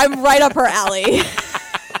 right? I'm right up her alley.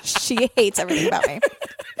 She hates everything about me.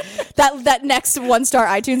 That next 1-star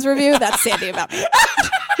iTunes review, that's Sandy about me.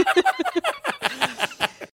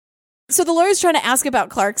 So the lawyer's trying to ask about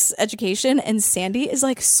Clark's education, and Sandy is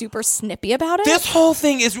like super snippy about it. This whole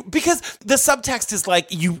thing is because the subtext is like,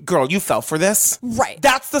 you fell for this. Right.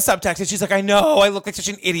 That's the subtext. And she's like, I know, I look like such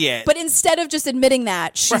an idiot. But instead of just admitting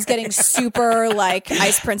that, she's getting super like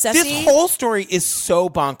ice princess-y. This whole story is so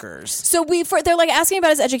bonkers. So they're like asking about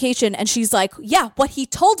his education, and she's like, yeah, what he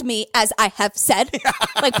told me, as I have said,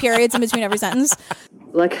 like periods in between every sentence.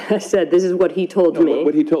 Like I said, this is what he told me.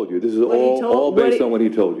 What he told you. This is all based on what he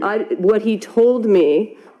told you. What he told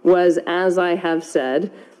me was, as I have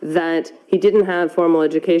said, that he didn't have formal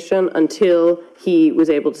education until he was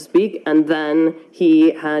able to speak, and then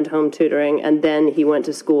he had home tutoring, and then he went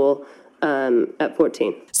to school at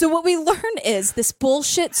 14. So what we learn is this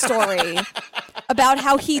bullshit story about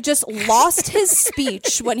how he just lost his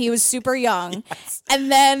speech when he was super young,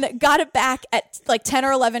 and then got it back at like 10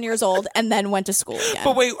 or 11 years old, and then went to school again.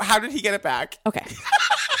 But wait, how did he get it back? Okay.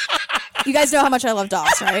 You guys know how much I love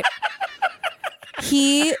dogs, right?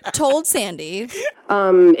 He told Sandy.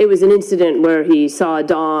 It was an incident where he saw a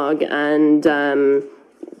dog and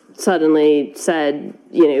suddenly said,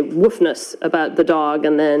 woofness about the dog,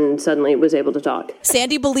 and then suddenly was able to talk.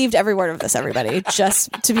 Sandy believed every word of this, everybody,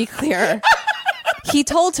 just to be clear. He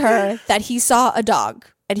told her that he saw a dog,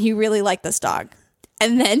 and he really liked this dog.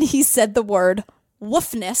 And then he said the word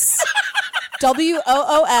woofness.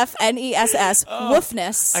 WOOFNESS,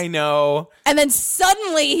 woofness. I know. And then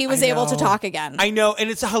suddenly he was able to talk again. I know,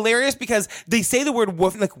 and it's hilarious because they say the word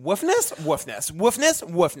woof, like woofness, woofness, woofness,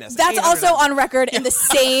 woofness. That's also on record in the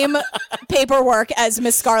same paperwork as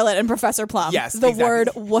Miss Scarlet and Professor Plum. Yes, the exactly. word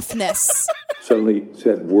woofness. Suddenly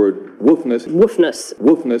said word woofness. Woofness.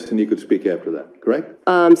 Woofness, and he could speak after that, correct?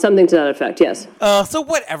 Something to that effect, yes. So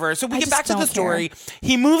whatever. So we get back to the story.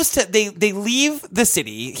 He moves to, they leave the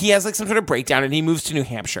city. He has like some sort of breakdown and he moves to New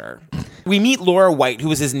Hampshire. We meet Laura White, who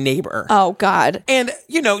was his neighbor. Oh, God. And,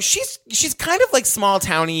 she's kind of like small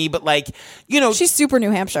towny, but like, she's super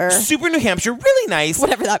New Hampshire. Super New Hampshire. Really nice.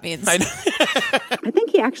 Whatever that means. I know. I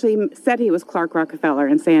think he actually said he was Clark Rockefeller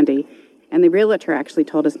and Sandy, and the realtor actually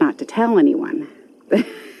told us not to tell anyone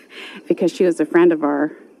because she was a friend of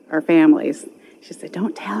our family's. She said,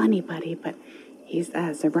 don't tell anybody, but he's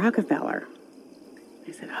a Rockefeller.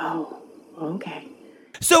 I said, oh, okay.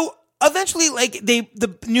 So eventually, like the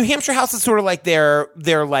New Hampshire house is sort of like their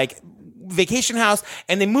like vacation house,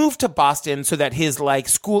 and they move to Boston so that his like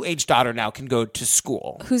school-age daughter now can go to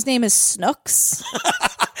school. Whose name is Snooks.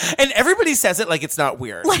 And everybody says it like it's not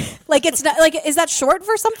weird. Like it's not like, is that short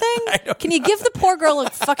for something? Can you give the poor girl a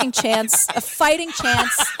fucking chance, a fighting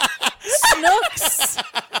chance? Snooks.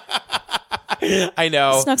 I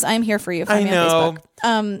know. Snooks, I'm here for you. Find me on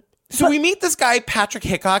Facebook. So we meet this guy, Patrick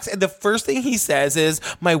Hickox, and the first thing he says is,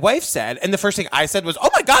 my wife said, and the first thing I said was, oh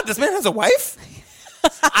my God, this man has a wife?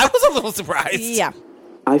 I was a little surprised. Yeah.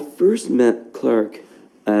 I first met Clark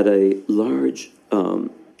at a large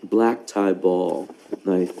black tie ball.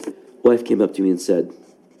 My wife came up to me and said,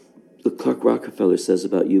 look, Clark Rockefeller says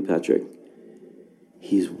about you, Patrick,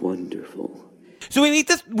 he's wonderful. So we meet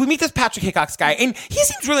this Patrick Hickox guy, and he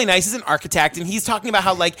seems really nice. He's an architect, and he's talking about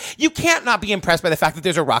how, like, you can't not be impressed by the fact that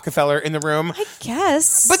there's a Rockefeller in the room. I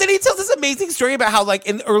guess. But then he tells this amazing story about how,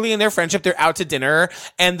 like, early in their friendship, they're out to dinner,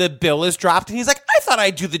 and the bill is dropped, and he's like, I thought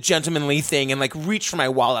I'd do the gentlemanly thing and, like, reach for my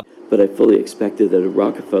wallet. But I fully expected that a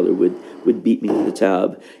Rockefeller would beat me to the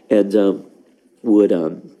tab and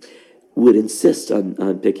would insist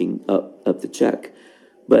on picking up the check.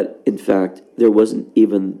 But in fact, there wasn't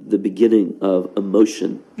even the beginning of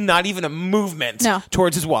emotion. Not even a movement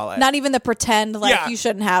towards his wallet. Not even the pretend, like, you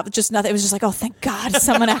shouldn't have. Just nothing. It was just like, oh, thank God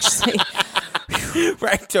someone actually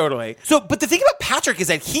Right, totally. So, but the thing about Patrick is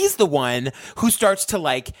that he's the one who starts to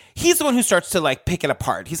pick it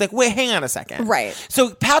apart. He's like, wait, hang on a second. Right.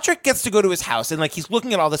 So Patrick gets to go to his house and like he's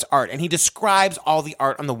looking at all this art and he describes all the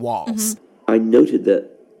art on the walls. I noted that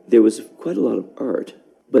there was quite a lot of art,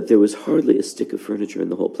 but there was hardly a stick of furniture in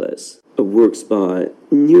the whole place. Works by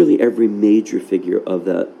nearly every major figure of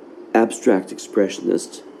that abstract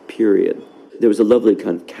expressionist period. There was a lovely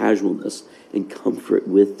kind of casualness and comfort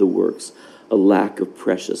with the works, a lack of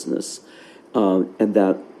preciousness, and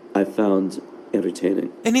that I found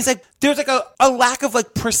entertaining. And he's like, there's like a lack of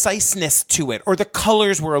like preciseness to it, or the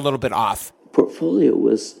colors were a little bit off. Portfolio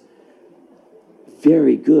was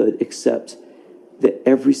very good, except that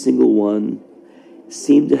every single one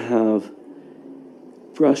seemed to have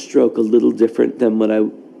brushstroke a little different than what I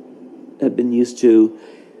had been used to.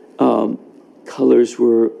 Colors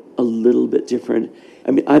were a little bit different.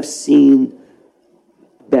 I mean, I've seen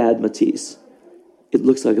bad Matisse. It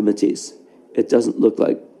looks like a Matisse. It doesn't look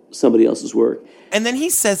like somebody else's work. And then he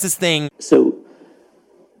says this thing. So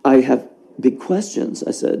I have big questions,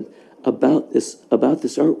 I said, about this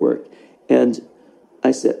artwork. And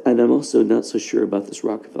I said, and I'm also not so sure about this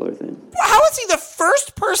Rockefeller thing. How is he the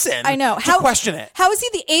first person to question it? How is he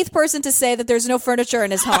the 8th person to say that there's no furniture in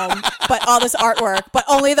his home, but all this artwork, but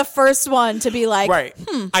only the first one to be like, right.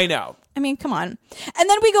 I know. I mean, come on. And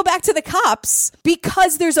then we go back to the cops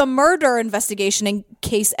because there's a murder investigation in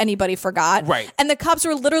case anybody forgot. Right. And the cops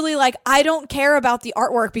were literally like, I don't care about the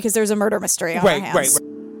artwork because there's a murder mystery on our hands.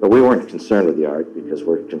 But we weren't concerned with the art because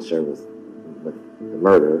we're concerned with the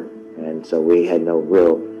murder. And so we had no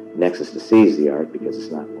real nexus to seize the art because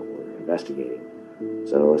it's not what we're investigating.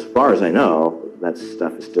 So as far as I know, that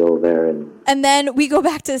stuff is still there. And then we go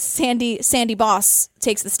back to Sandy Boss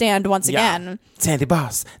takes the stand once again. Sandy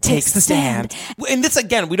Boss takes the stand. And this,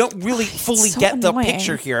 again, we don't really fully get the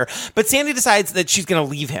picture here. But Sandy decides that she's going to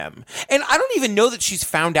leave him. And I don't even know that she's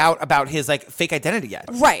found out about his like fake identity yet.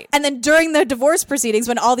 Right. And then during the divorce proceedings,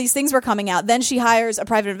 when all these things were coming out, then she hires a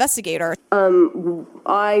private investigator.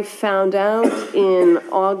 I found out in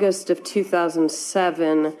August of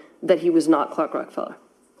 2007 that he was not Clark Rockefeller.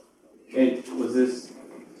 And was this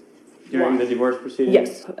during the divorce proceedings?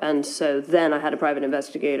 Yes. And so then I had a private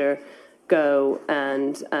investigator go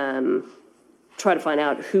and try to find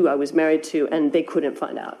out who I was married to, and they couldn't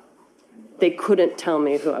find out. They couldn't tell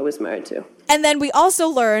me who I was married to. And then we also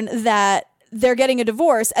learn that they're getting a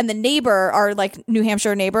divorce, and the neighbor, our like New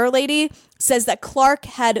Hampshire neighbor lady, says that Clark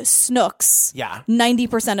had snooks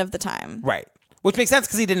 90% of the time. Right. Which makes sense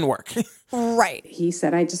because he didn't work. Right. He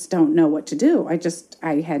said, I just don't know what to do. I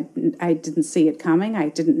didn't see it coming. I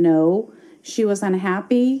didn't know she was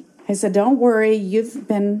unhappy. I said, don't worry. You've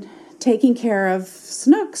been taking care of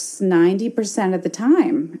snooks 90% of the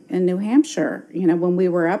time in New Hampshire. You know, when we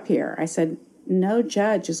were up here, I said, no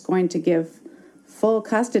judge is going to give full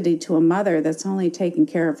custody to a mother that's only taking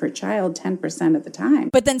care of her child 10% of the time.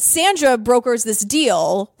 But then Sandra brokers this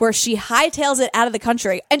deal where she hightails it out of the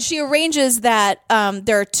country, and she arranges that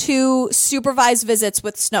there are 2 supervised visits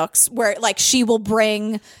with Snooks where like she will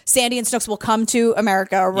bring Sandy, and Snooks will come to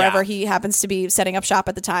America or wherever he happens to be setting up shop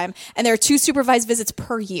at the time. And there are 2 supervised visits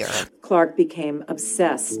per year. Clark became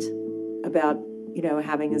obsessed about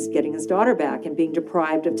getting his daughter back and being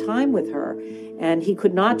deprived of time with her. And he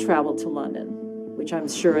could not travel to London, which I'm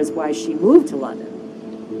sure is why she moved to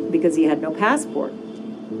London, because he had no passport.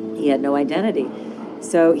 He had no identity.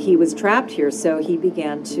 So he was trapped here. So he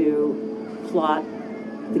began to plot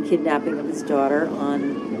the kidnapping of his daughter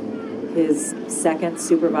on his second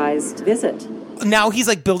supervised visit. Now he's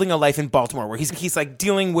like building a life in Baltimore where he's like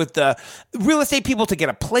dealing with the real estate people to get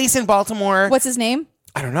a place in Baltimore. What's his name?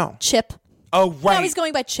 I don't know. Chip. Oh, right. Now he's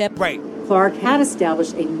going by Chip. Right. Clark had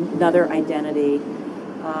established another identity,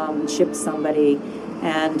 Chip somebody,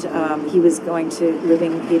 and he was going to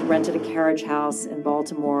he'd rented a carriage house in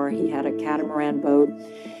Baltimore. He had a catamaran boat,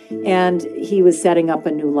 and he was setting up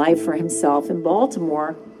a new life for himself in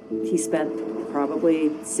Baltimore. He spent probably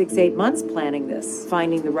 6-8 months planning this,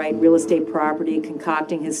 finding the right real estate property,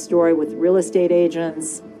 concocting his story with real estate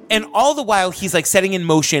agents. And all the while, he's like setting in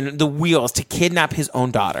motion the wheels to kidnap his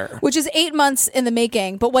own daughter. Which is 8 months in the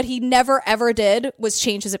making. But what he never, ever did was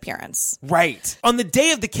change his appearance. Right. On the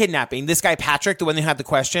day of the kidnapping, this guy, Patrick, the one who had the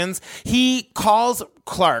questions, he calls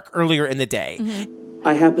Clark earlier in the day. Mm-hmm.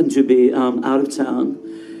 I happened to be out of town.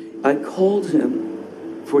 I called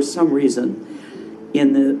him for some reason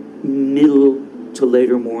in the middle to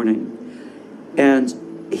later morning.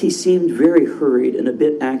 And he seemed very hurried and a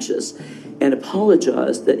bit anxious, and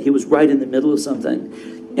apologized that he was right in the middle of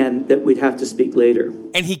something. and that we'd have to speak later.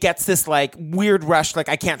 And he gets this like weird rush, like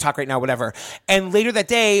I can't talk right now, whatever. And later that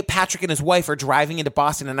day, Patrick and his wife are driving into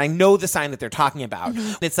Boston, and I know the sign that they're talking about.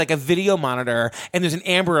 It's like a video monitor, and there's an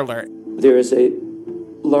Amber Alert. There is a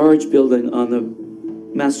large building on the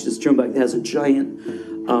Massachusetts Turnpike that has a giant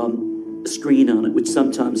screen on it, which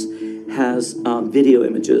sometimes has video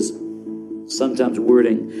images, sometimes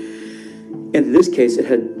wording. And in this case, it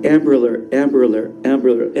had Amber Alert, Amber Alert, Amber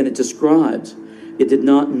Alert, and it described, it did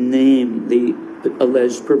not name the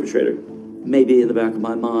alleged perpetrator. Maybe in the back of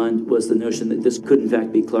my mind was the notion that this could in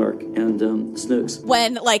fact be Clark and Snooks.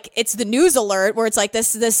 When like it's the news alert where it's like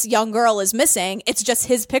this young girl is missing, it's just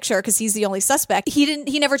his picture because he's the only suspect.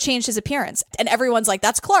 He never changed his appearance, and everyone's like,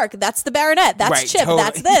 "That's Clark, that's the baronet, that's Right, Chip, totally.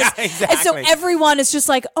 that's this." Yeah, exactly. And so everyone is just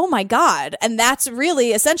like, "Oh my god!" And that's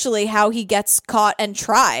really essentially how he gets caught and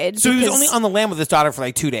tried. So he was only on the lam with his daughter for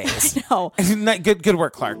like 2 days. No, good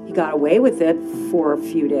work, Clark. He got away with it for a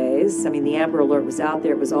few days. I mean, the Amber Alert was out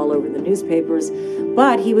there. It was all over the newspapers.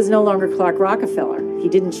 But he was no longer Clark Rockefeller. He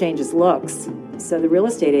didn't change his looks. So the real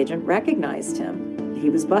estate agent recognized him. He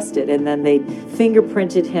was busted. And then they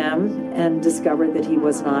fingerprinted him and discovered that he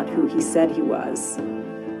was not who he said he was.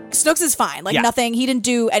 Snooks is fine. Like nothing. He didn't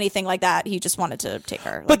do anything like that. He just wanted to take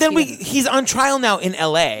her. But then he's on trial now in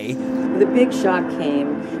L.A. The big shock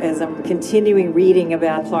came as I'm continuing reading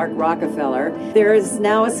about Clark Rockefeller. There is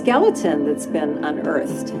now a skeleton that's been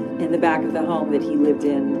unearthed in the back of the home that he lived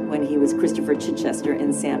in when he was Christopher Chichester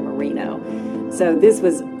in San Marino. So this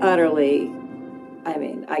was utterly, I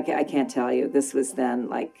mean, I can't tell you. This was then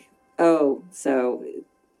like, oh, so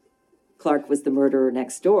Clark was the murderer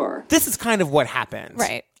next door. This is kind of what happened.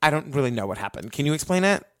 Right. I don't really know what happened. Can you explain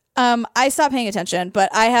it? I stopped paying attention,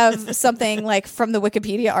 but I have something like from the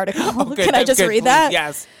Wikipedia article. Okay, Can I just read please, that?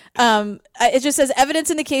 Yes. It just says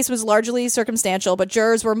evidence in the case was largely circumstantial, but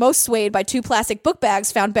jurors were most swayed by 2 plastic book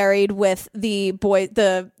bags found buried with the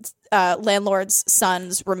landlord's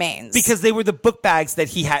son's remains. Because they were the book bags that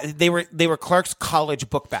he had. They were Clark's college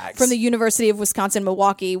book bags From the University of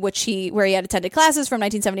Wisconsin-Milwaukee, where he had attended classes from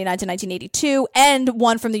 1979 to 1982, and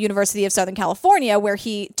one from the University of Southern California, where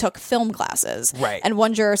he took film classes. Right. And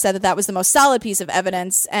one juror said that was the most solid piece of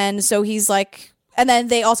evidence, and so he's like, and then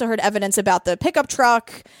they also heard evidence about the pickup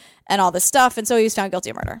truck and all this stuff, and so he was found guilty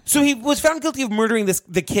of murder. So he was found guilty of murdering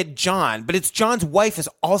the kid John, but it's John's wife is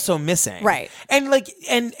also missing. Right.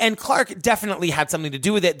 And Clark definitely had something to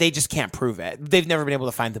do with it. They just can't prove it. They've never been able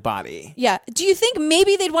to find the body. Yeah. Do you think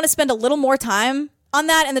maybe they'd want to spend a little more time on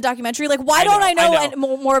that in the documentary? Like, why don't I know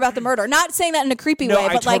more about the murder? Not saying that in a creepy way,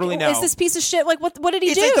 but I totally know. Is this piece of shit, like, what did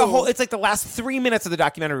he do? It's like the last 3 minutes of the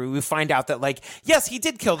documentary, we find out that, like, yes, he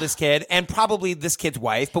did kill this kid and probably this kid's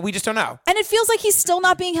wife, but we just don't know. And it feels like he's still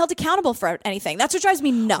not being held accountable for anything. That's what drives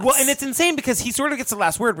me nuts. Well, and it's insane because he sort of gets the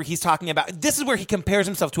last word where he's talking about, this is where he compares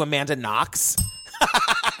himself to Amanda Knox.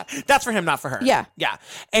 That's for him, not for her. Yeah. Yeah.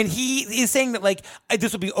 And he is saying that, like,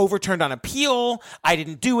 this will be overturned on appeal. I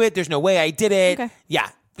didn't do it. There's no way I did it. Okay. Yeah.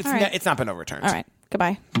 It's not been overturned. All right.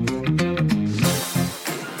 Goodbye.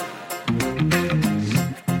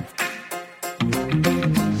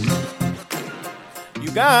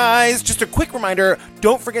 You guys, just a quick reminder,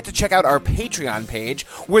 don't forget to check out our Patreon page,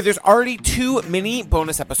 where there's already 2 mini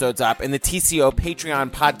bonus episodes up in the TCO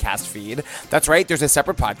Patreon podcast feed. That's right, there's a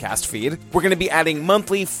separate podcast feed. We're going to be adding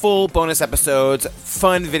monthly full bonus episodes,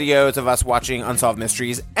 fun videos of us watching Unsolved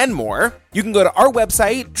Mysteries, and more. You can go to our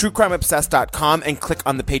website, truecrimeobsessed.com, and click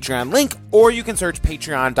on the Patreon link, or you can search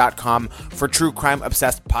patreon.com for True Crime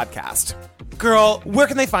Obsessed Podcast. Girl, where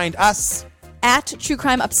can they find us? At True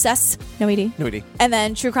Crime Obsess, no ED. No ED. And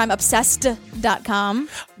then truecrimeobsessed.com.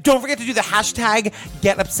 Don't forget to do the hashtag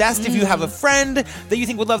 #GetObsessed if you have a friend that you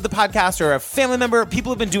think would love the podcast or a family member.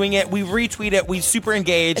 People have been doing it. We retweet it. We super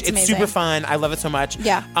engage. It's amazing. super fun. I love it so much.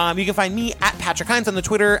 Yeah. You can find me at Patrick Hines on the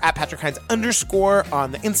Twitter, at Patrick Hines _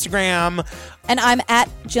 on the Instagram. And I'm at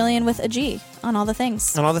Jillian with a G on all the things.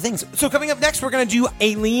 So coming up next, we're going to do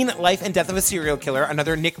Aileen, Life and Death of a Serial Killer,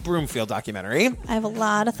 another Nick Broomfield documentary. I have a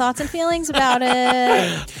lot of thoughts and feelings about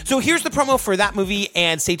it. So here's the promo for that movie,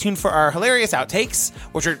 and stay tuned for our hilarious outtakes,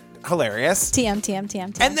 which are hilarious.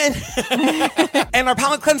 TM. And then, and our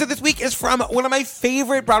palate cleanser this week is from one of my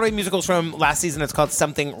favorite Broadway musicals from last season. It's called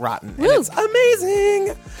Something Rotten. Woo. And it's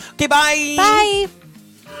amazing. Okay, bye. Bye.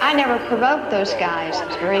 I never provoked those guys. It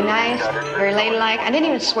was very nice, very ladylike. I didn't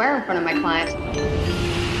even swear in front of my clients.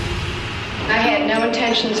 I had no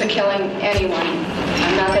intentions of killing anyone.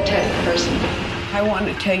 I'm not that type of person. I want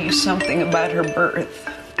to tell you something about her birth.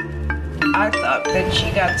 I thought that she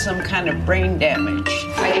got some kind of brain damage.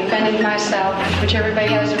 I defended myself, which everybody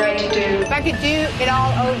has the right to do. If I could do it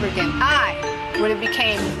all over again, I would have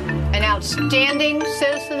became an outstanding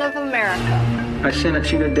citizen of America. I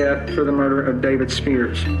sentence you to death for the murder of David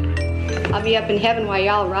Spears. I'll be up in heaven while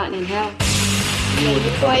y'all rotting in hell. May your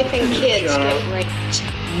wife and kids get raped.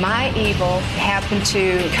 My evil happened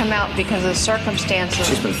to come out because of circumstances.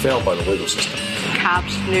 She's been failed by the legal system.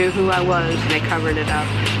 Cops knew who I was, and they covered it up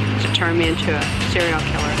to turn me into a serial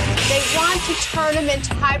killer. They want to turn them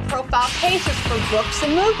into high-profile cases for books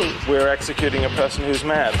and movies. We're executing a person who's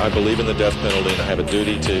mad. I believe in the death penalty, and I have a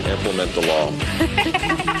duty to implement the law.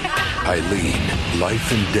 Eileen,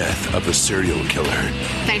 life and death of a serial killer.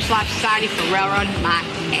 Thanks a lot, society, for railroading my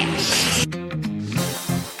ass.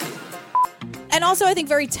 And also, I think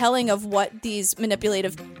very telling of what these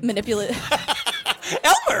manipulative.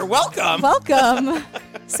 Elmer, welcome. Welcome.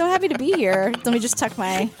 So happy to be here. Let me just tuck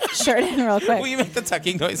my shirt in real quick. Will you make the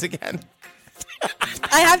tucking noise again?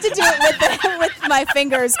 I have to do it with my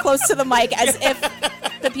fingers close to the mic, as if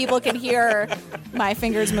the people can hear my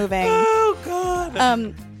fingers moving. Oh God.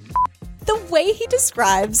 The way he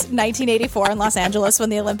describes 1984 in Los Angeles when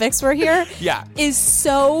the Olympics were here, is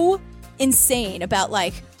so insane. About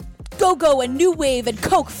like go-go and new wave and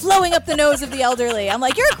coke flowing up the nose of the elderly. I'm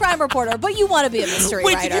like, you're a crime reporter, but you want to be a mystery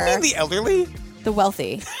writer. Did you mean the elderly? The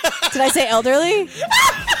wealthy. Did I say elderly?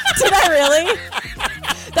 Did I really?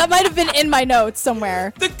 That might have been in my notes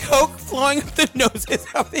somewhere. The coke flowing up the noses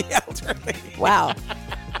of the elderly. Wow.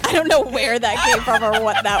 I don't know where that came from or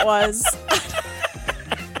what that was.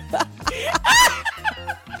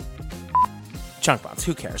 Junk bonds,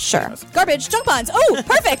 who cares? Sure. Garbage, junk bonds. Oh,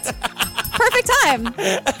 perfect. Perfect time.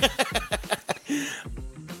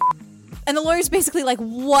 And the lawyer's basically like,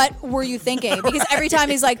 what were you thinking? Because every time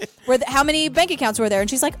he's like, how many bank accounts were there? And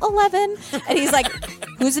she's like, 11. And he's like,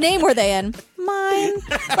 whose name were they in? Mine.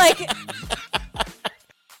 Like,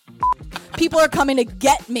 people are coming to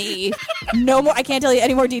get me. No more. I can't tell you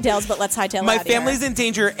any more details, but let's hightail My out here. family's in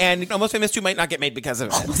danger, and Almost Famous 2 might not get made because of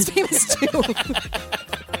it. Almost Famous 2.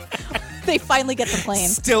 They finally get the plane.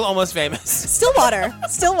 Still Almost Famous. Stillwater.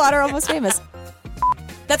 Stillwater, Almost Famous.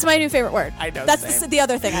 That's my new favorite word. I know. That's the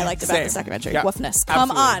other thing I liked about this documentary. Yeah, woofness.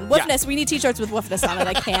 Come absolutely. on. Woofness. We need t-shirts with woofness on it.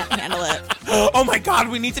 I can't handle it. Oh my God,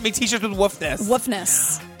 we need to make t-shirts with woofness.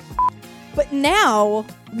 Woofness. But now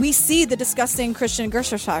we see the disgusting Christian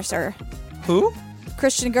Gerstlauser. Who?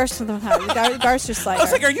 Christian Gerstlauser. I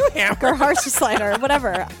was like, are you Hammer? Gerstlauser,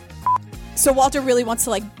 whatever. So Walter really wants to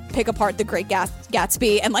like pick apart The Great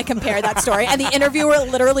Gatsby and like compare that story. And the interviewer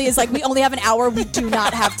literally is like, we only have an hour. We do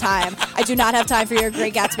not have time. I do not have time for your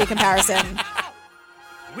Great Gatsby comparison.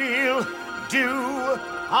 We'll do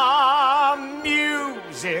a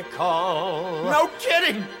musical. No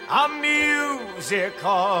kidding. A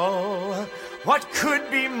musical. What could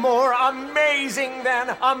be more amazing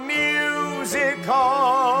than a musical?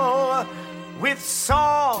 With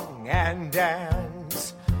song and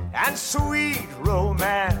dance and sweet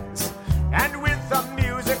romance. And with a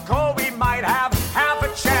musical we might have half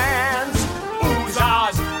a chance. Oohs,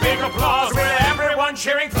 ahs, big applause with everyone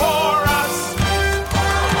cheering for us.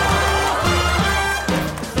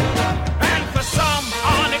 And for some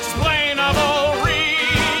unexplainable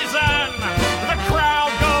reason, the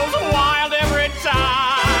crowd goes wild every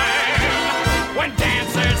time when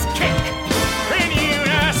dancers kick in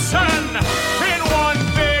unison in one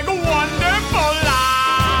big wonderful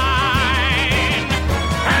line.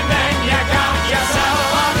 And then you got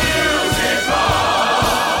yourself a musical.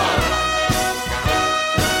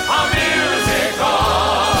 A musical.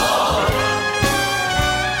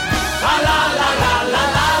 La la la la la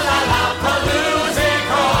la la la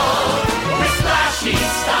paloozical. With flashy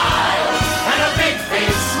style and a big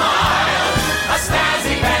face smile. A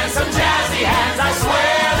snazzy band, some jazzy hands. I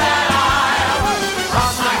swear that I'll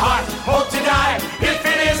cross my heart, hope to die. If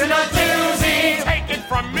it isn't a doozy, take it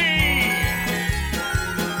from me.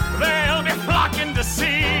 They'll be flocking to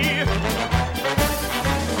see.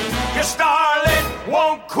 Your starlet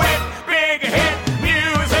won't quit.